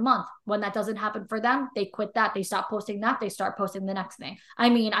 $50,000 in a month. When that doesn't happen for them, they quit that. They stop posting that. They start posting the next thing. I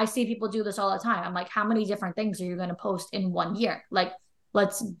mean, I see people do this all the time. I'm like, how many different things are you going to post in 1 year? Like,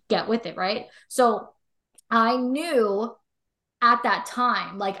 let's get with it, right? So I knew at that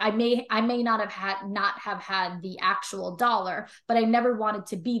time, like I may not have had the actual dollar, but I never wanted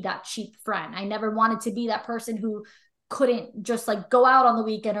to be that cheap friend. I never wanted to be that person who couldn't just like go out on the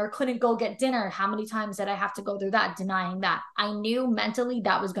weekend or couldn't go get dinner. How many times did I have to go through that, denying that? I knew mentally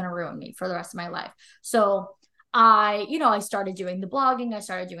that was going to ruin me for the rest of my life. So I started doing the blogging, I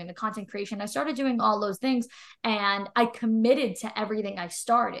started doing the content creation, I started doing all those things, and I committed to everything I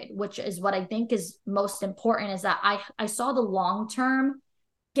started, which is what I think is most important, is that I saw the long-term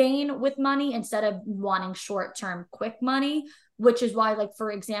gain with money instead of wanting short-term quick money, which is why, like,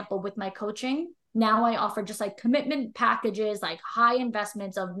 for example, with my coaching, now I offer just like commitment packages, like high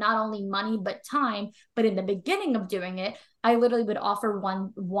investments of not only money but time. But in the beginning of doing it, I literally would offer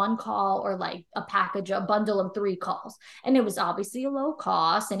one call or like a package, a bundle of 3 calls. And it was obviously a low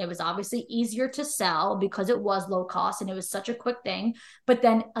cost and it was obviously easier to sell because it was low cost and it was such a quick thing. But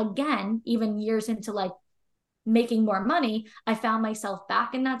then again, even years into like making more money, I found myself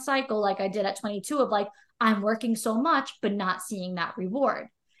back in that cycle like I did at 22 of like, I'm working so much, but not seeing that reward.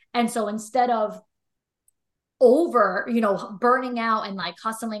 And so instead of over, burning out and like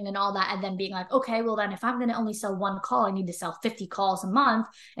hustling and all that, and then being like, okay, well, then if I'm going to only sell 1 call, I need to sell 50 calls a month.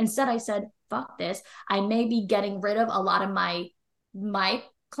 Instead, I said, fuck this. I may be getting rid of a lot of my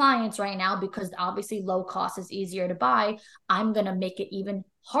clients right now because obviously low cost is easier to buy. I'm going to make it even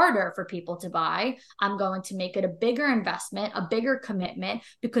harder for people to buy. I'm going to make it a bigger investment, a bigger commitment,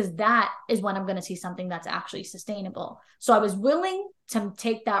 because that is when I'm going to see something that's actually sustainable. So I was willing to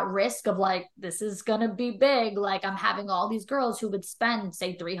take that risk of like, this is going to be big. Like I'm having all these girls who would spend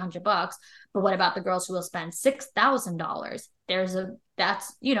say $300, but what about the girls who will spend $6,000?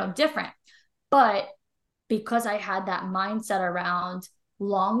 That's different. But because I had that mindset around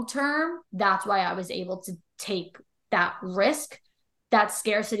long term, that's why I was able to take that risk. That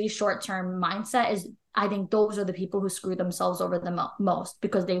scarcity short term mindset is, I think those are the people who screw themselves over the most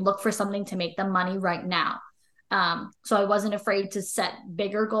because they look for something to make them money right now. So I wasn't afraid to set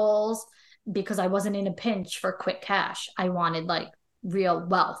bigger goals because I wasn't in a pinch for quick cash. I wanted like real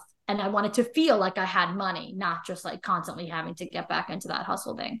wealth and I wanted to feel like I had money, not just like constantly having to get back into that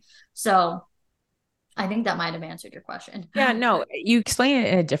hustle thing. So I think that might have answered your question. Yeah, no, you explain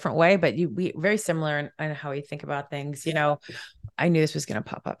it in a different way, but we very similar in how we think about things. I knew this was going to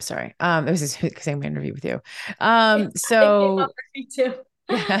pop up. Sorry. It was the same interview with you. It came up for me too.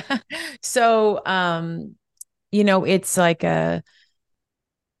 Yeah. So, it's like I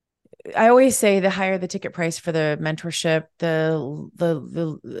always say the higher the ticket price for the mentorship,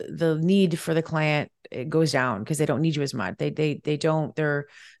 the need for the client, it goes down because they don't need you as much. The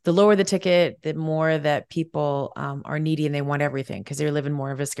lower the ticket, the more that people are needy and they want everything because they're living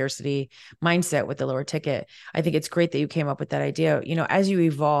more of a scarcity mindset with the lower ticket. I think it's great that you came up with that idea. As you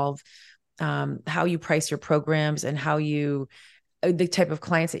evolve, how you price your programs and how you the type of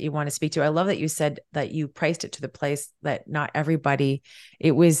clients that you want to speak to. I love that you said that you priced it to the place that not everybody,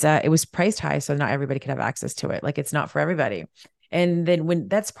 it was priced high. So not everybody could have access to it. Like it's not for everybody. And then when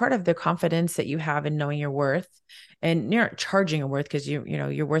that's part of the confidence that you have in knowing your worth and you're not charging your worth because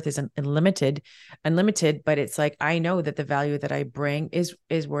your worth is unlimited, but it's like, I know that the value that I bring is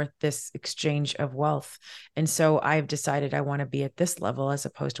worth this exchange of wealth. And so I've decided I want to be at this level as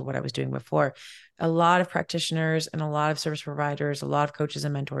opposed to what I was doing before. A lot of practitioners and a lot of service providers, a lot of coaches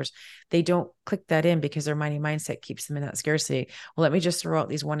and mentors, they don't click that in because their money mindset keeps them in that scarcity. Well, let me just throw out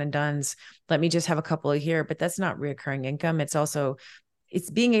these one and dones. Let me just have a couple of here, but that's not reoccurring income. It's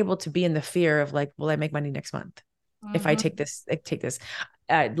being able to be in the fear of like, will I make money next month? Mm-hmm. If I take this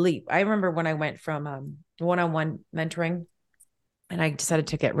leap. I remember when I went from one-on-one mentoring and I decided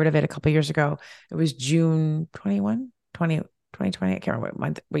to get rid of it a couple of years ago. It was June 2020. I can't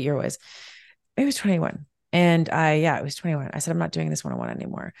remember what year it was. It was 21. And it was 21. I said, I'm not doing this one-on-one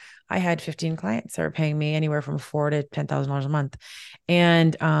anymore. I had 15 clients that were paying me anywhere from $4,000 to $10,000 a month.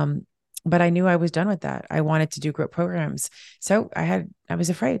 And, but I knew I was done with that. I wanted to do group programs. So I was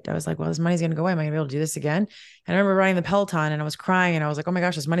afraid. I was like, well, this money's going to go away. Am I going to be able to do this again? And I remember riding the Peloton and I was crying and I was like, oh my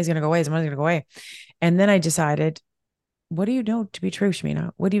gosh, this money's going to go away. This money's going to go away. And then I decided, what do you know to be true,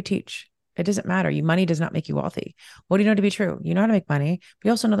 Shamina? What do you teach? It doesn't matter. Money does not make you wealthy. What do you know to be true? You know how to make money, but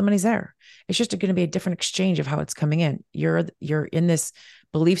you also know the money's there. It's just going to be a different exchange of how it's coming in. You're in this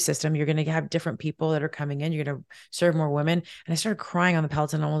belief system. You're going to have different people that are coming in. You're going to serve more women. And I started crying on the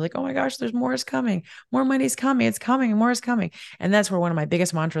Peloton. I was like, oh my gosh, there's more is coming. More money's coming. It's coming and more is coming. And that's where one of my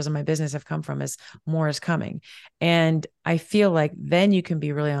biggest mantras in my business have come from is more is coming. And I feel like then you can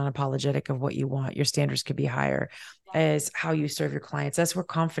be really unapologetic of what you want. Your standards could be higher as how you serve your clients. That's where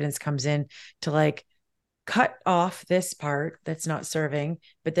confidence comes in to like cut off this part that's not serving,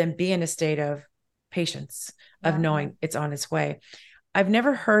 but then be in a state of patience, of knowing it's on its way. I've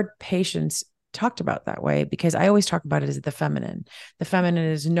never heard patience talked about that way because I always talk about it as the feminine. The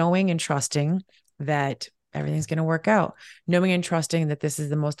feminine is knowing and trusting that everything's going to work out, knowing and trusting that this is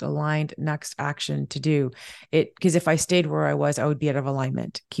the most aligned next action to do it. Because if I stayed where I was, I would be out of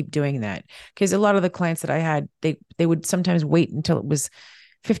alignment. Keep doing that. Because a lot of the clients that I had, they would sometimes wait until it was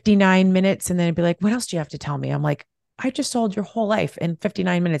 59 minutes and then it'd be like, what else do you have to tell me? I'm like, I just sold your whole life in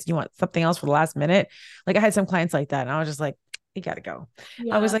 59 minutes. You want something else for the last minute? Like I had some clients like that and I was just like, you got to go.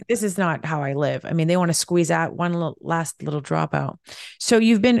 Yeah. I was like, this is not how I live. I mean, they want to squeeze out one last little dropout. So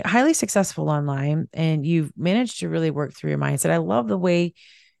you've been highly successful online and you've managed to really work through your mindset. I love the way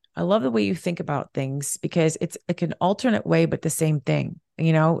I love the way you think about things because it's like an alternate way, but the same thing.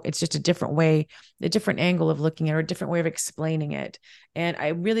 It's just a different way, a different angle of looking at it, or a different way of explaining it. And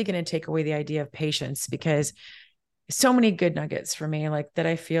I'm really going to take away the idea of patience because so many good nuggets for me, like that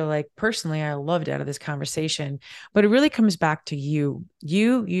I feel like personally I loved out of this conversation. But it really comes back to you,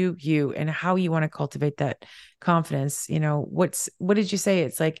 and how you want to cultivate that confidence. What did you say?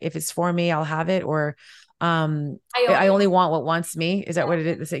 It's like, if it's for me, I'll have it, or I I only only want what wants me. Is that yeah. what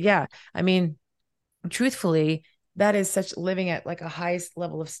it is? Yeah. I mean, truthfully, that is such living at like a highest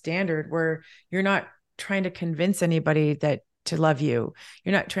level of standard where you're not trying to convince anybody that to love you.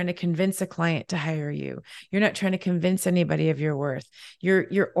 You're not trying to convince a client to hire you. You're not trying to convince anybody of your worth.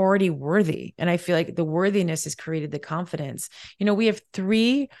 You're already worthy. And I feel like the worthiness has created the confidence. We have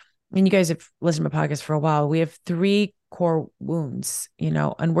three, and you guys have listened to my podcast for a while. We have three core wounds,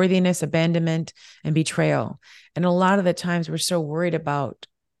 unworthiness, abandonment, and betrayal. And a lot of the times we're so worried about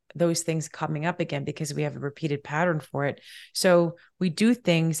those things coming up again because we have a repeated pattern for it. So we do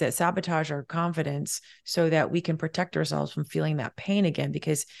things that sabotage our confidence so that we can protect ourselves from feeling that pain again,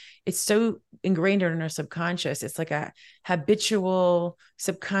 because it's so ingrained in our subconscious. It's like a habitual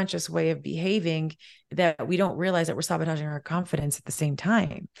subconscious way of behaving that we don't realize that we're sabotaging our confidence at the same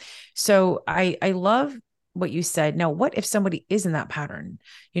time. So I love what you said. Now, what if somebody is in that pattern,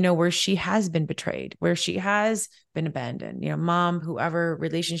 where she has been betrayed, where she has been abandoned, mom, whoever,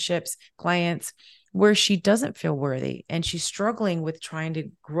 relationships, clients, where she doesn't feel worthy and she's struggling with trying to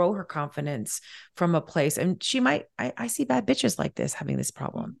grow her confidence from a place. And she might, I see bad bitches like this having this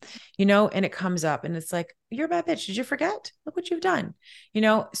problem, and it comes up and it's like, you're a bad bitch. Did you forget? Look what you've done,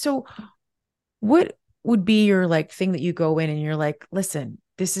 So what would be your like thing that you go in and you're like, listen,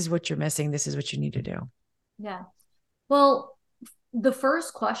 this is what you're missing. This is what you need to do. Yeah. Well, the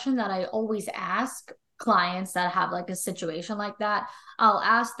first question that I always ask clients that have like a situation like that, I'll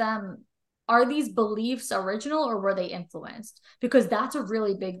ask them, are these beliefs original or were they influenced? Because that's a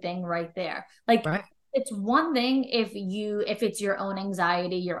really big thing right there. Like, Right. it's one thing if it's your own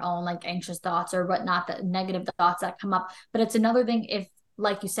anxiety, your own like anxious thoughts or whatnot, the negative thoughts that come up, but it's another thing if,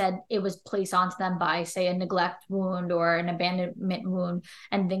 like you said, it was placed onto them by, say, a neglect wound or an abandonment wound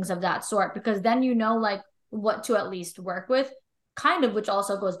and things of that sort, because then like what to at least work with, kind of, which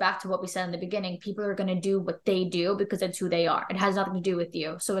also goes back to what we said in the beginning. People are going to do what they do because it's who they are. It has nothing to do with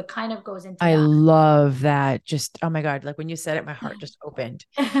you. So it kind of goes into I that. love that. Just, oh my God, like when you said it, my heart just opened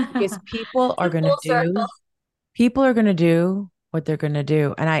because The full circle. people are going to do what they're going to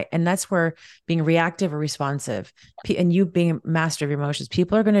do. And that's where being reactive or responsive and you being a master of your emotions,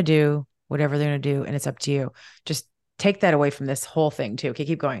 people are going to do whatever they're going to do. And it's up to you. Just take that away from this whole thing too. Okay.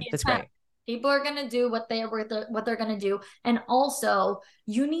 Keep going. That's Yeah. great. People are going to do what they're going to do. And also,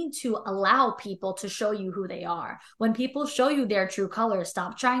 you need to allow people to show you who they are. When people show you their true colors,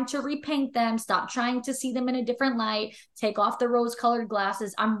 stop trying to repaint them, stop trying to see them in a different light, take off the rose-colored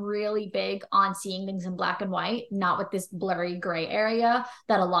glasses. I'm really big on seeing things in black and white, not with this blurry gray area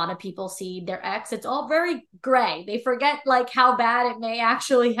that a lot of people see their ex. It's all very gray. They forget like how bad it may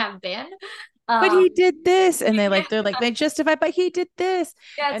actually have been. But Um, he did this. And yeah. they're like, they justify, but he did this.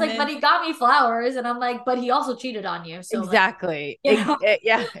 Yeah, it's And like, but then he got me flowers, and I'm like, but he also cheated on you. So like, exactly. you know,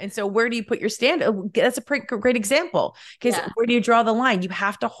 Yeah. And so where do you put your stand? That's a pretty great example because yeah, where do you draw the line? You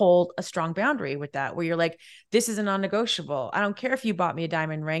have to hold a strong boundary with that where you're like, this is a non-negotiable. I don't care if you bought me a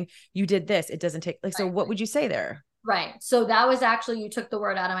diamond ring. You did this. It doesn't take like, so right, what would you say there? right. So that was actually, you took the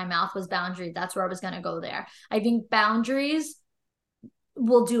word out of my mouth, was boundaries. That's where I was going to go there. I think boundaries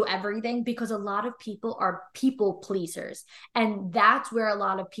will do everything because a lot of people are people pleasers, and that's where a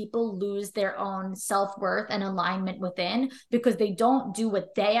lot of people lose their own self-worth and alignment within, because they don't do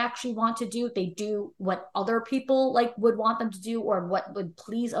what they actually want to do. They do what other people like would want them to do or what would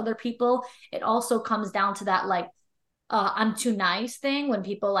please other people. It also comes down to that like I'm too nice thing, when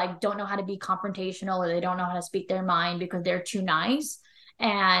people like don't know how to be confrontational or they don't know how to speak their mind because they're too nice.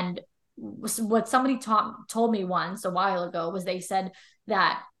 And what somebody told me once a while ago was, they said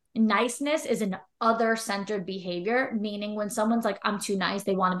that niceness is an other centered behavior, meaning when someone's like, I'm too nice,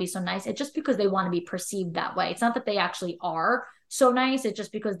 they want to be so nice, it's just because they want to be perceived that way. It's not that they actually are so nice, it's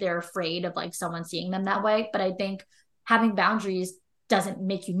just because they're afraid of like someone seeing them that way. But I think having boundaries doesn't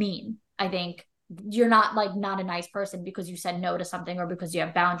make you mean. I think you're not a nice person because you said no to something or because you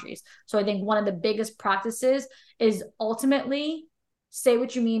have boundaries. So I think one of the biggest practices is ultimately say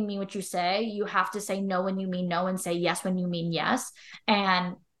what you mean what you say. You have to say no when you mean no and say yes when you mean yes.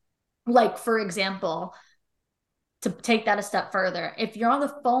 And like, for example, to take that a step further, if you're on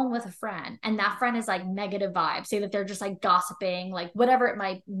the phone with a friend and that friend is like negative vibe, say that they're just like gossiping, like whatever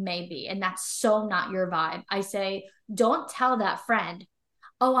may be, and that's so not your vibe, I say, don't tell that friend,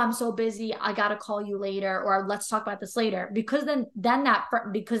 oh, I'm so busy, I gotta call you later, or let's talk about this later. Because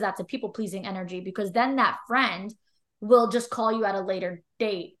because that's a people pleasing energy, because then that friend will just call you at a later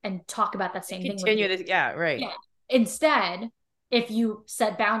date and talk about that same thing with Continue you. this. Yeah. Right. Yeah. Instead, if you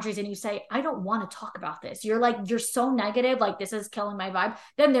set boundaries and you say, I don't want to talk about this, you're like, you're so negative, like this is killing my vibe,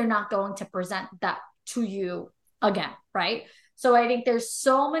 then they're not going to present that to you again. Right. So I think there's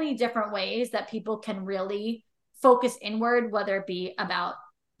so many different ways that people can really focus inward, whether it be about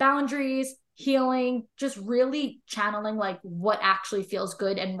boundaries, healing, just really channeling like what actually feels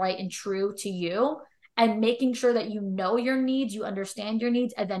good and right and true to you, and making sure that you know your needs, you understand your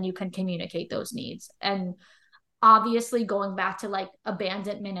needs, and then you can communicate those needs. And obviously, going back to like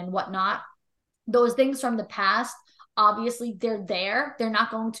abandonment and whatnot, those things from the past, obviously they're there, they're not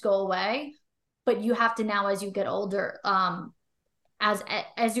going to go away. But you have to now, as you get older,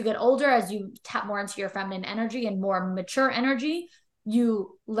 as you get older, as you tap more into your feminine energy and more mature energy,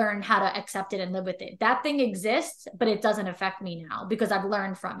 you learn how to accept it and live with it. That thing exists, but it doesn't affect me now because I've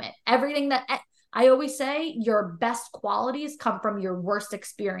learned from it. Everything that I always say, your best qualities come from your worst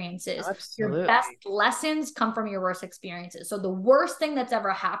experiences. Your Absolutely. best lessons come from your worst experiences. So the worst thing that's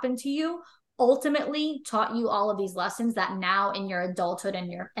ever happened to you ultimately taught you all of these lessons that now in your adulthood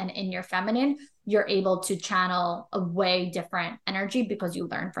and in your feminine, you're able to channel a way different energy because you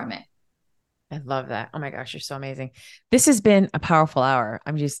learn from it. I love that. Oh my gosh, you're so amazing. This has been a powerful hour.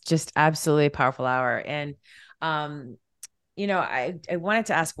 I'm just absolutely a powerful hour. And, um, I wanted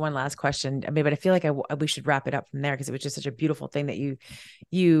to ask one last question. I mean, but I feel like we should wrap it up from there because it was just such a beautiful thing that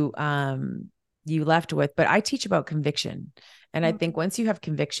you, um, you left with. But I teach about conviction. And I think once you have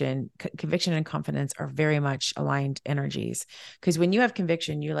conviction and confidence are very much aligned energies. Because when you have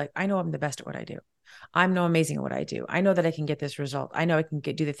conviction, you're like, I know I'm the best at what I do. I'm no amazing at what I do. I know that I can get this result. I know I can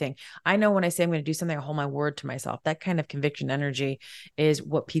do the thing. I know when I say I'm going to do something, I hold my word to myself. That kind of conviction energy is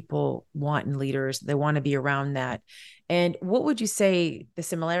what people want in leaders. They want to be around that. And what would you say the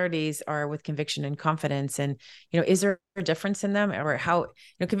similarities are with conviction and confidence? And, is there a difference in them, or how,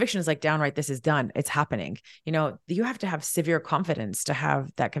 conviction is like downright, this is done. It's happening. You have to have severe confidence to have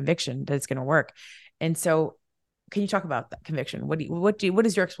that conviction that it's going to work. And so can you talk about that conviction? What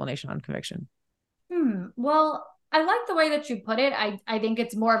is your explanation on conviction? Well, I like the way that you put it. I think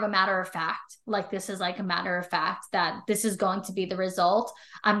it's more of a matter of fact. Like this is like a matter of fact that this is going to be the result.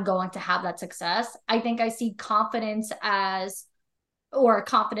 I'm going to have that success. I think I see confidence as, or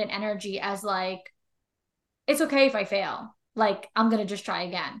confident energy as like, it's okay if I fail. Like I'm going to just try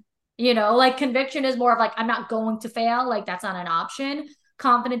again. Like conviction is more of like, I'm not going to fail. Like that's not an option.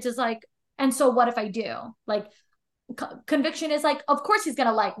 Confidence is like, and so what if I do? Like conviction is like, of course he's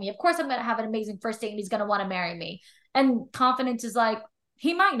gonna like me. Of course I'm gonna have an amazing first date and he's gonna want to marry me. And confidence is like,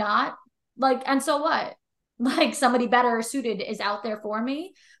 he might not. Like, and so what? Like somebody better suited is out there for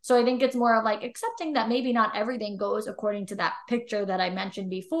me. So I think it's more of like accepting that maybe not everything goes according to that picture that I mentioned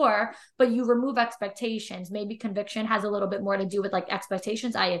before, but you remove expectations. Maybe conviction has a little bit more to do with like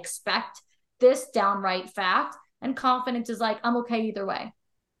expectations. I expect this downright fact. And confidence is like, I'm okay either way.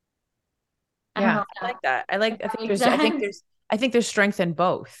 I don't Yeah, know I like that. I like, if that makes sense. I think there's strength in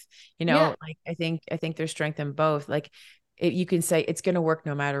both, Yeah. like I think there's strength in both. Like you can say it's going to work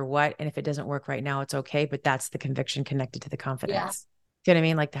no matter what. And if it doesn't work right now, it's okay. But that's the conviction connected to the Yeah. confidence. Do you know what I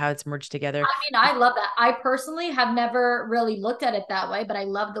mean? Like how it's merged together. I mean, I love that. I personally have never really looked at it that way, but I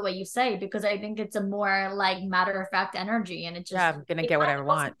love the way you say it because I think it's a more like matter of fact energy. And Yeah, it I'm going to get what kind I of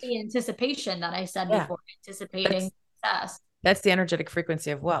goes with want. the anticipation that I said Yeah. before, anticipating That's success. that's the energetic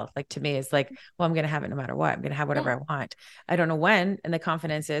frequency of wealth. Like to me, it's like, well, I'm going to have it no matter what. I'm going to have whatever Yeah. I want. I don't know when. And the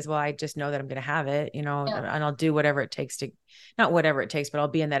confidence is, well, I just know that I'm going to have it, Yeah. and I'll do whatever it takes to, not whatever it takes, but I'll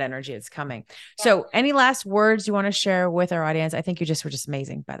be in that energy. It's coming. Yeah. So any last words you want to share with our audience? I think you just were just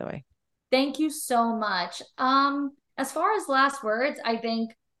amazing, by the way. Thank you so much. As far as last words, I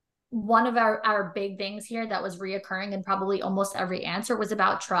think one of our big things here that was reoccurring in probably almost every answer was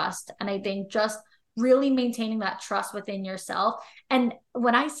about trust. And I think just really maintaining that trust within yourself. And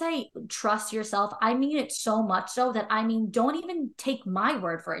when I say trust yourself, I mean it so much so that I mean, don't even take my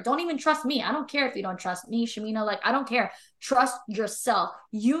word for it. Don't even trust me. I don't care if you don't trust me, Shamina. Like, I don't care. Trust yourself.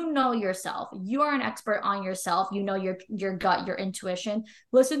 You know yourself. You are an expert on yourself. You know your gut, your intuition.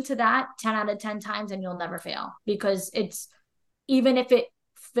 Listen to that 10 out of 10 times and you'll never fail because it's even if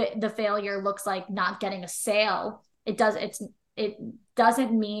the failure looks like not getting a sale, it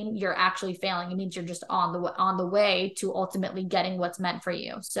doesn't mean you're actually failing. It means you're just on the way to ultimately getting what's meant for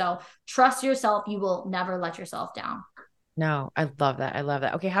you. So trust yourself. You will never let yourself down. No, I love that. I love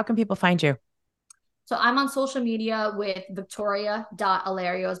that. Okay. How can people find you? So I'm on social media with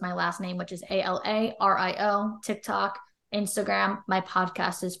Victoria.Alario is my last name, which is Alario, TikTok, Instagram. My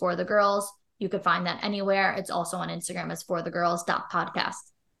podcast is For the Girls. You could find that anywhere. It's also on Instagram as For the Girls podcast.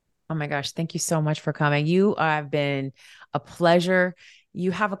 Oh my gosh. Thank you so much for coming. You have been a pleasure.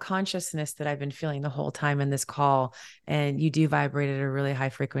 You have a consciousness that I've been feeling the whole time in this call, and you do vibrate at a really high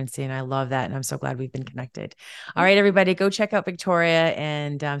frequency. And I love that. And I'm so glad we've been connected. All right, everybody, go check out Victoria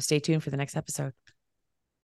and stay tuned for the next episode.